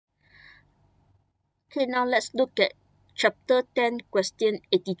Okay, now let's look at chapter 10, question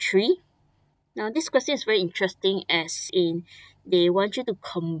 83. Now this question is very interesting as in they want you to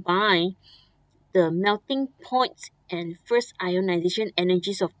combine the melting points and first ionization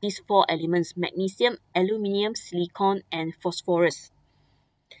energies of these four elements: magnesium, aluminium, silicon, and phosphorus.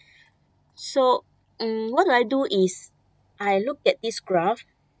 So what do is I look at this graph.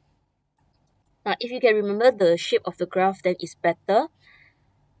 Now if you can remember the shape of the graph, then it's better.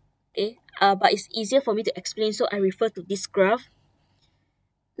 Okay, but it's easier for me to explain, so I refer to this graph.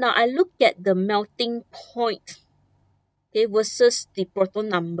 Now I look at the melting point, okay, versus the proton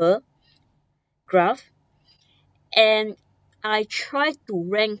number graph, and I try to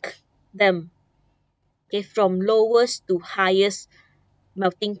rank them, okay, from lowest to highest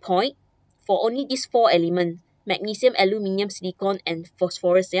melting point for only these four elements: magnesium, aluminium, silicon, and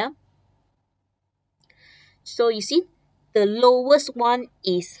phosphorus. Yeah. So you see, the lowest one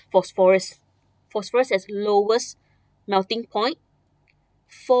is phosphorus. Phosphorus has lowest melting point,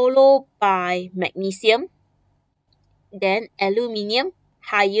 followed by magnesium, then aluminium,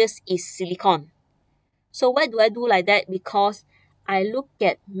 highest is silicon. So why do I do like that? Because I look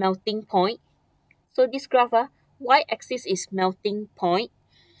at melting point. So this graph, y-axis is melting point.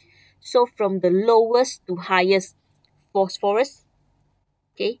 So from the lowest to highest, phosphorus,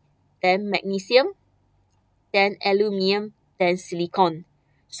 okay, then magnesium, then aluminium, then silicon.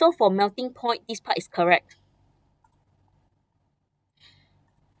 So for melting point, this part is correct.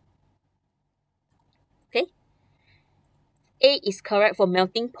 Okay, A is correct for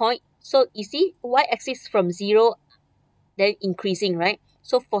melting point. So you see, y-axis from 0, then increasing, right?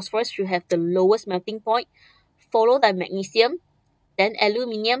 So phosphorus should have the lowest melting point, followed by magnesium, then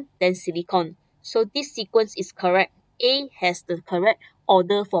aluminium, then silicon. So this sequence is correct. A has the correct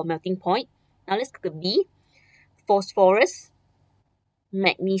order for melting point. Now let's look at B. Phosphorus,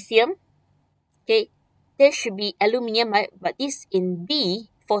 magnesium. Okay, there should be aluminium, right? But this in B,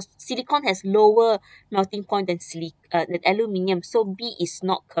 for silicon has lower melting point than aluminium. So B is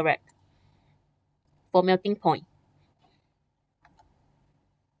not correct for melting point.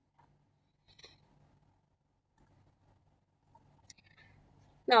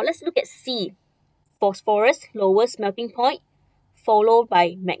 Now let's look at C. Phosphorus, lowest melting point, followed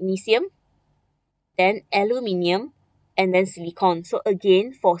by magnesium, then aluminium, and then silicon. So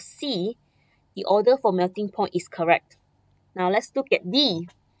again, for C, the order for melting point is correct. Now let's look at D.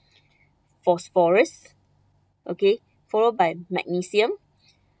 Phosphorus, okay, followed by magnesium,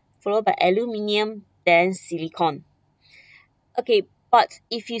 followed by aluminium, then silicon. Okay, but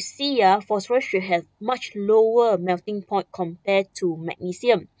if you see, phosphorus should have much lower melting point compared to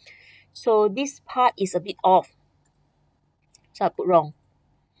magnesium. So this part is a bit off. So I put wrong.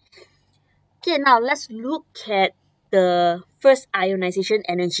 Okay, now let's look at the first ionization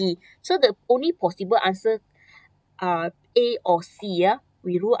energy. So the only possible answer are A or C. Yeah?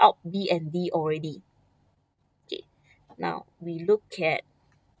 We rule out B and D already. Okay, now we look at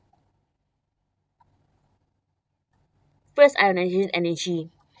first ionization energy.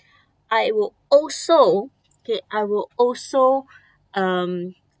 I will also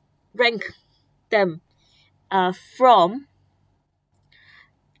rank them from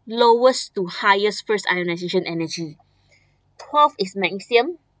lowest to highest first ionization energy. 12 is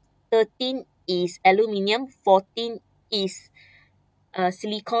magnesium, 13 is aluminium, 14 is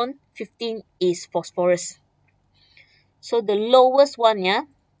silicon, 15 is phosphorus. So the lowest one, yeah.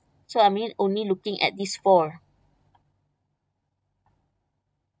 So I mean only looking at these four.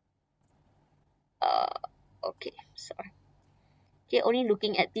 Okay, sorry. Okay, only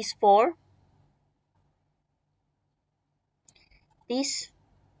looking at these four. This,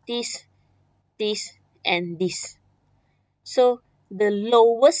 and this. So the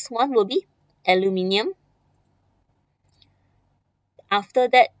lowest one will be aluminium. After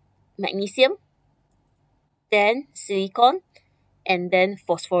that, magnesium, then silicon, and then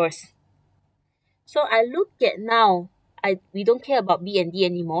phosphorus. So I look at now, we don't care about B and D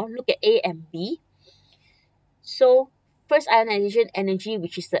anymore. Look at A and B. So first ionization energy,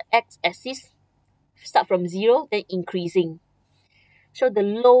 which is the x-axis, start from 0, then increasing. So the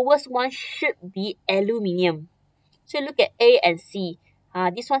lowest one should be aluminium. So look at A and C.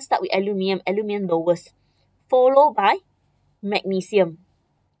 This one start with aluminium lowest, followed by magnesium,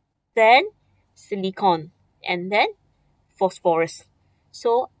 then silicon, and then phosphorus.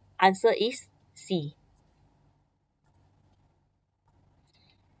 So answer is C.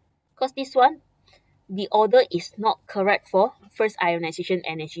 Because this one, the order is not correct for first ionization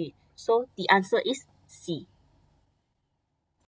energy. So the answer is C.